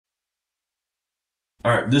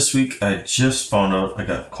All right, this week I just found out I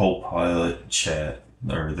got Copilot chat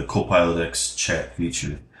or the Copilot X chat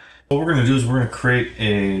feature. What we're gonna do is we're gonna create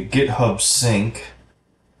a GitHub sync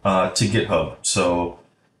to GitHub. So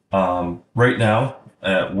right now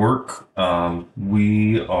at work,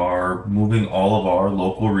 we are moving all of our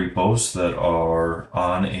local repos that are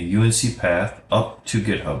on a UNC path up to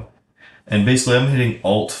GitHub. And basically, I'm hitting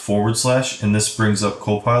Alt / and this brings up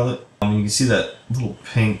Copilot. You can see that little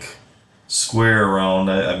pink square around.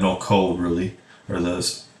 I have no code really, or the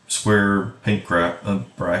square pink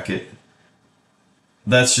bracket.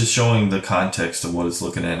 That's just showing the context of what it's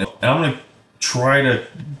looking at. And I'm going to try to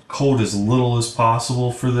code as little as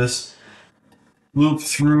possible for this. Loop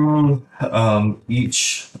through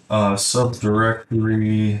each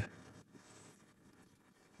subdirectory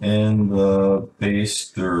and the base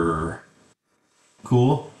dir.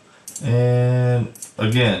 Cool. And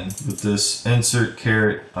again, with this insert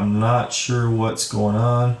caret, I'm not sure what's going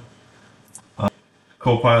on.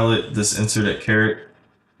 Copilot, this insert at caret,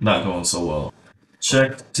 not going so well.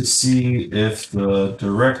 Check to see if the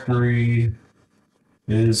directory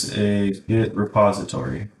is a Git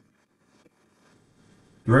repository.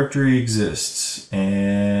 Directory exists,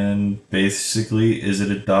 and basically, is it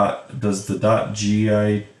a dot? Does the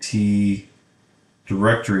 .git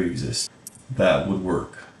directory exist? That would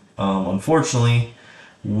work. Unfortunately,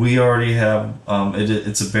 we already have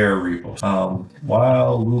it's a bare repo.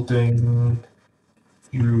 While looping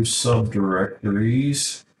through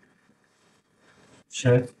subdirectories,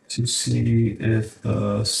 check to see if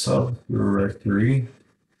the subdirectory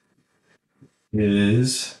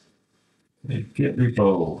is a Git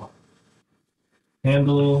repo.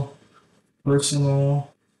 Handle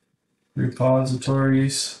personal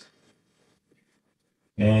repositories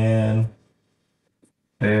and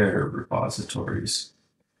bare repositories.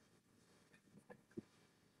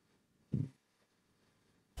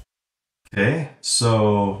 Okay,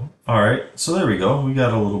 so all right, so there we go. We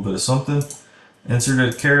got a little bit of something.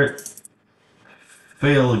 Inserted caret.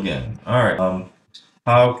 Fail again. All right.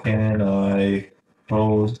 How can I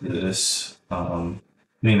close this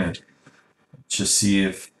cleaner? Just see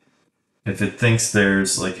if it thinks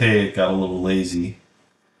there's like, hey, it got a little lazy.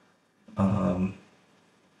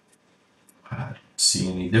 See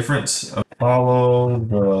any difference? Follow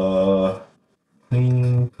the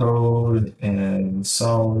clean code and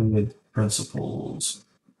solid principles.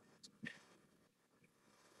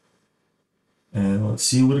 And let's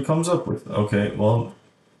see what it comes up with. Okay, well,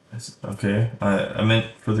 okay, I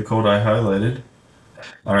meant for the code I highlighted.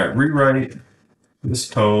 All right, rewrite this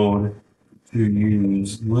code to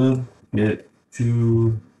use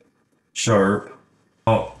libgit2 sharp.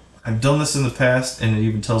 Oh, I've done this in the past and it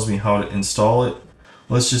even tells me how to install it.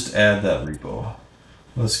 Let's just add that repo.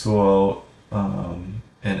 Let's go out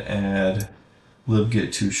and add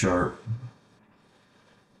libgit2 sharp.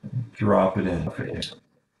 Drop it in. Okay.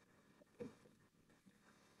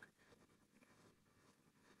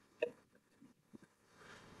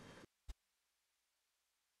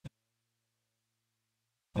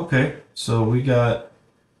 Okay, so we got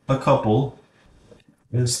a couple.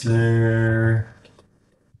 Is there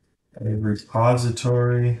a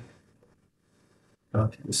repository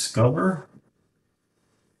discover?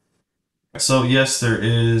 So yes, there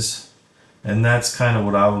is, and that's kind of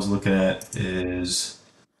what I was looking at. Is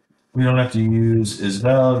we don't have to use is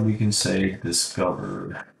valid. We can say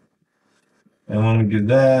discovered, and when we do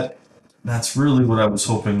that, that's really what I was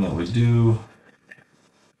hoping it would do.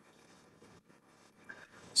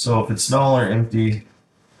 So if it's null or empty,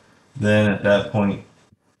 then at that point,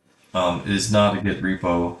 it is not a Git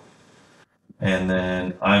repo. And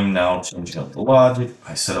then I'm now changing up the logic.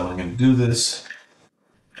 I said I was going to do this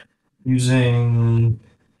using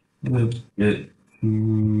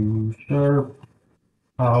libgit2 sharp.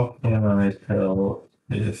 How can I tell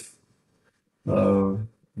if the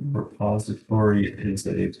repository is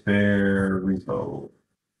a bare repo?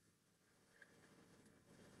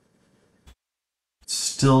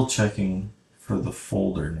 Still checking for the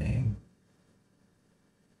folder name.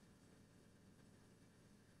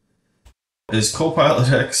 Is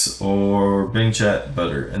Copilot X or Bing Chat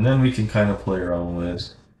better? And then we can kind of play around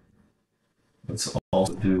with. Let's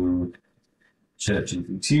also do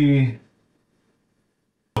ChatGPT.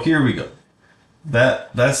 Here we go.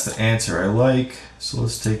 That's the answer I like. So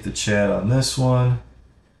let's take the chat on this one.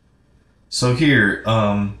 So here,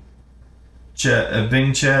 Bing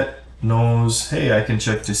Chat knows, hey, I can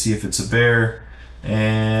check to see if it's a bear,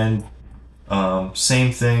 and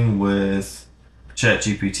same thing with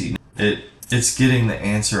ChatGPT. It's getting the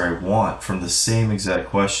answer I want from the same exact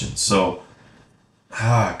question. So,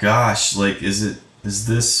 gosh, like, is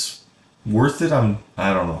this worth it?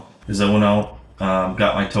 I don't know. Because I went out,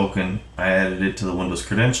 got my token, I added it to the Windows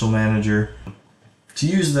Credential Manager. To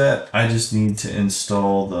use that, I just need to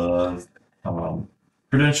install the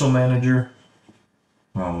Credential Manager.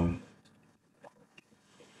 Um,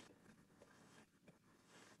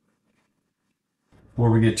 Before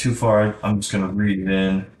we get too far, I'm just going to read it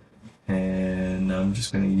in, and I'm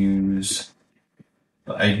just going to use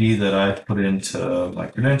the ID that I put into my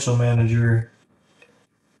Credential Manager.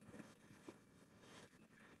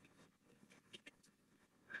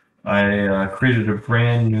 I created a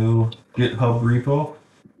brand new GitHub repo.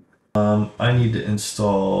 I need to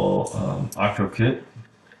install OctoKit.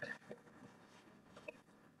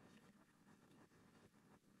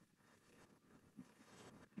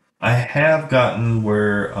 I have gotten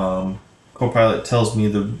where Copilot tells me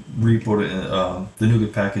the repo to the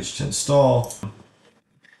NuGet package to install.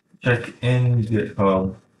 Check in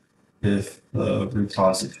GitHub if the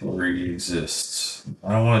repository exists.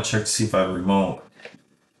 I don't want to check to see if I have remote.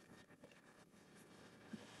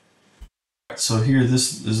 So here,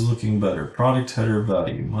 this is looking better. Product header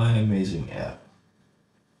value, my amazing app.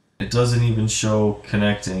 It doesn't even show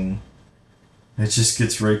connecting. It just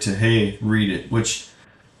gets right to, hey, read it, which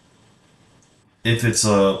if it's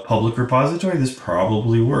a public repository, this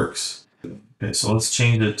probably works. Okay, so let's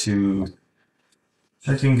change it to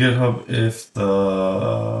checking GitHub if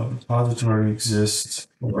the repository exists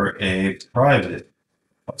or a private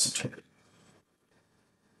repository.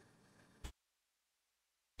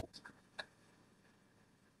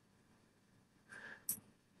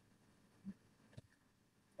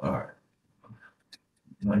 All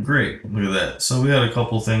right, great. Look at that. So we had a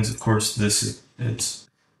couple things. Of course, it's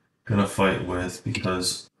gonna fight with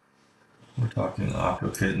because we're talking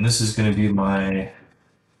AutoKit, and this is gonna be my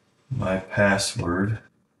password.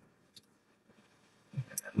 And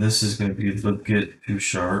this is gonna be the get too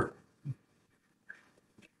sharp.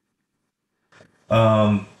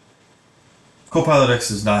 Um, Copilot X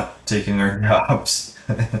is not taking our jobs.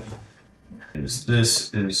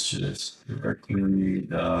 This is just directory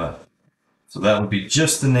dot. So that would be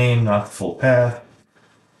just the name, not the full path.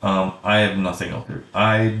 I have nothing up here.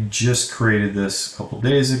 I just created this a couple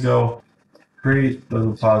days ago. Create the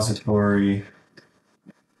repository.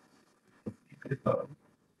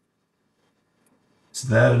 Is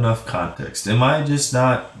that enough context? Am I just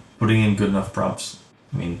not putting in good enough prompts?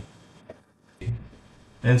 I mean,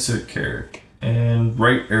 insert caret and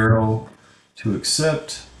right arrow to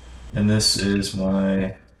accept. And this is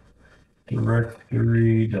my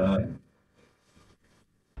directory dot.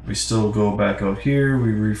 We still go back out here,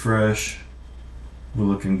 we refresh, we're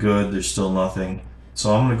looking good, there's still nothing.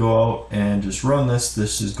 So I'm gonna go out and just run this.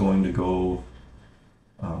 This is going to go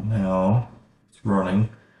now, it's running.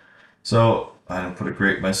 So I didn't put a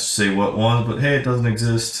great message to say what one, but hey, it doesn't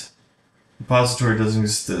exist. Repository doesn't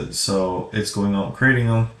exist, so it's going out and creating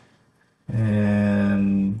them.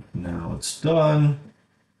 And now it's done.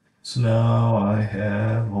 So now I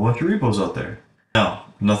have a whole bunch of repos out there. Now,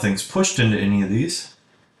 nothing's pushed into any of these.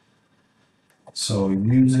 So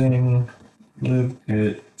using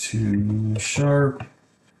libgit to sharp,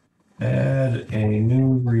 add a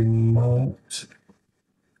new remote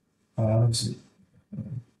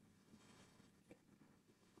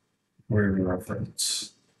query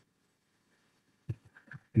reference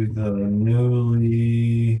to the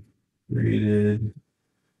newly created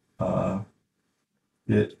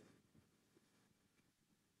git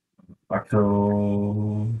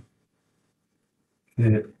octo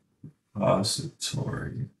git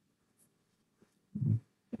repository.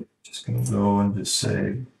 Just gonna go and just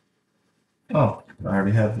say, oh, I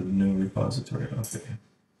already have the new repository. Okay.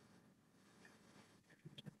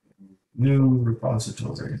 New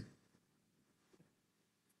repository.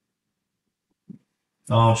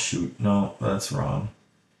 Oh shoot, no, that's wrong.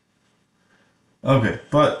 Okay,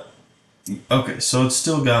 but okay, so it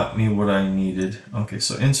still got me what I needed. Okay,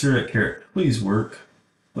 so insert at caret. Please work.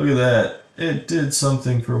 Look at that. It did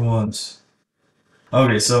something for once.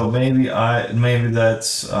 Okay, so maybe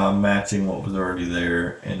that's matching what was already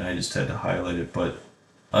there, and I just had to highlight it. But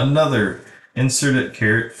another insert at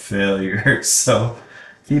caret failure. So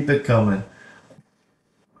keep it coming.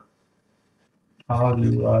 How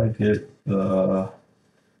do I get the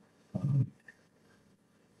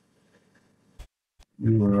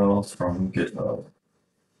URL from GitHub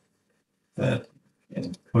that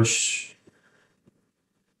can push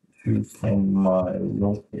to from my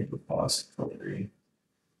local repository?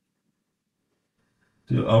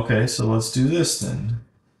 Okay, so let's do this then.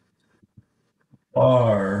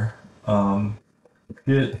 R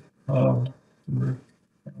GitHub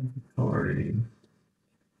repository.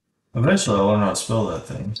 Eventually I'll learn how to spell that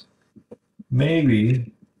thing.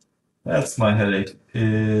 maybe that's my headache,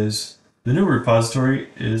 is the new repository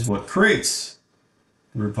is what creates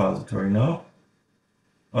the repository, no?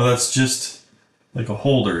 Oh, that's just like a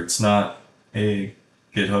holder. It's not a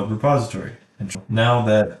GitHub repository. And now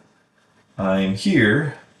that I'm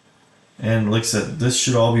here, and like I said, this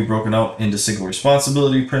should all be broken out into single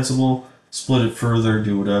responsibility principle, split it further,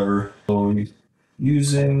 do whatever. So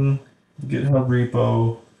using GitHub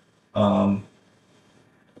repo, um,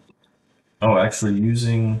 actually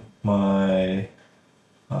using my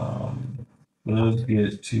let's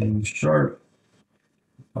get to sharp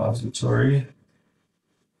repository,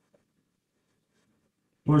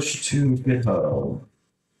 push to GitHub.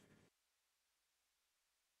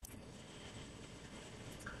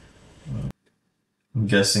 I'm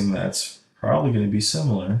guessing that's probably going to be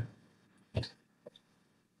similar.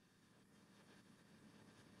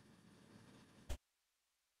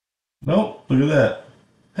 Nope, look at that.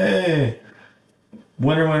 Hey,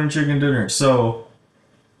 winner, chicken dinner. So,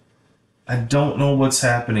 I don't know what's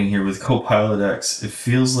happening here with Copilot X. It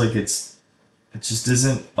feels like it just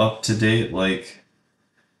isn't up to date.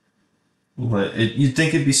 You'd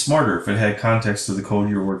think it'd be smarter if it had context to the code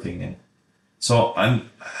you're working in. So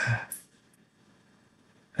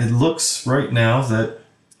it looks right now that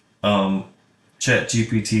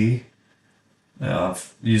ChatGPT,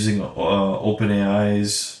 using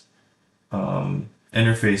OpenAI's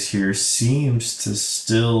interface here, seems to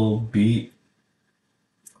still beat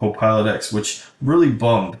Copilot X, which really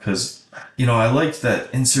bummed because I liked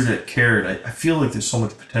that insert at caret. I feel like there's so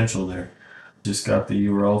much potential there. Just got the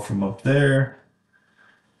URL from up there,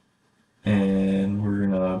 and we're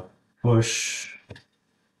gonna push.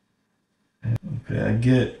 Okay, I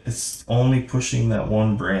get it's only pushing that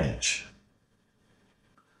one branch.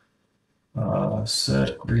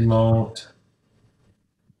 Set remote.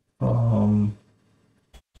 Oh,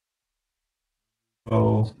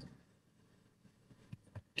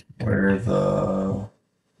 where the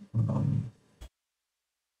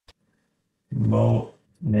remote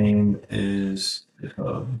name is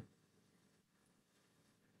GitHub.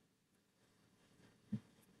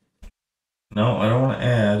 No, I don't want to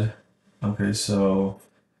add. Okay, so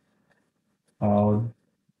how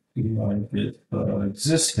do I get the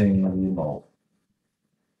existing remote?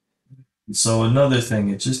 So another thing,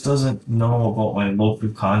 it just doesn't know about my local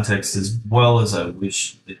context as well as I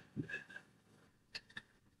wish it.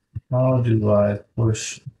 How do I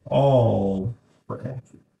push all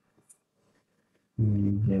branches to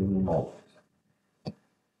the remote?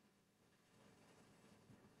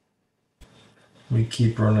 We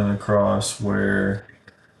keep running across where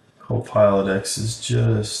Copilot X is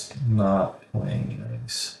just not playing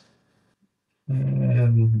nice.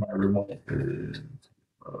 And my remote is.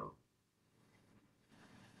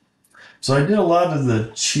 So I did a lot of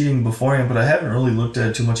the cheating beforehand, but I haven't really looked at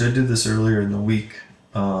it too much. I did this earlier in the week.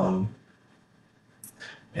 And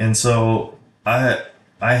so I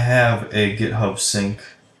have a GitHub sync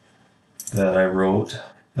that I wrote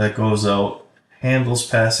that goes out, handles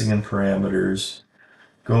passing in parameters,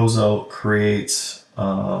 goes out, creates,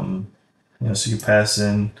 so you pass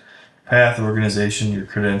in path, organization, your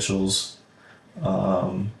credentials,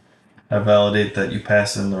 I validate that you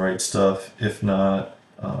pass in the right stuff. If not,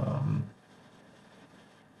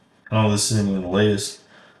 this isn't even the latest.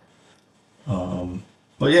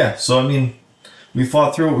 But yeah, so I mean, we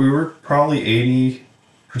fought through it. We were probably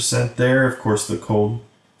 80% there. Of course, the code.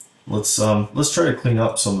 Let's try to clean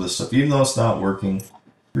up some of this stuff, even though it's not working.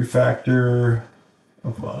 Refactor.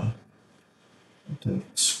 Hold on. To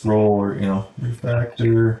scroll or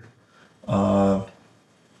refactor.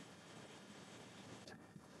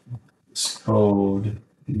 This code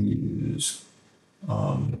use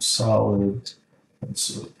solid.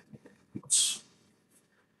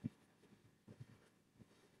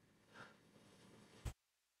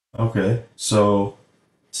 Okay, so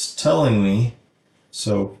it's telling me.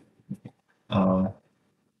 So, can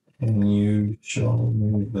you show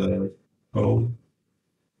me the code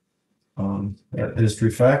that is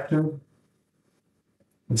refactored?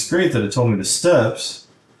 It's great that it told me the steps.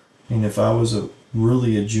 And if I was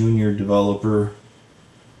really a junior developer,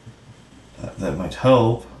 that might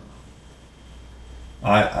help.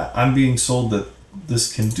 I'm being sold that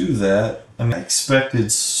this can do that. I mean, I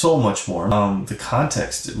expected so much more. The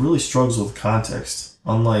context, it really struggles with context.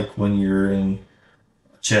 Unlike when you're in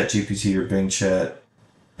ChatGPT or Bing Chat,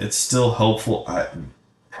 it's still helpful.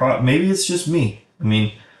 Maybe it's just me. I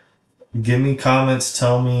mean, give me comments,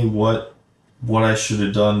 tell me what I should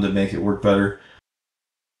have done to make it work better.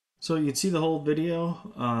 So you can see the whole video,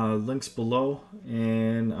 links below,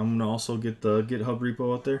 and I'm gonna also get the GitHub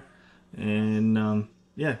repo out there, and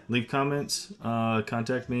yeah, leave comments,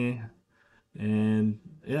 contact me, and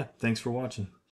yeah, thanks for watching.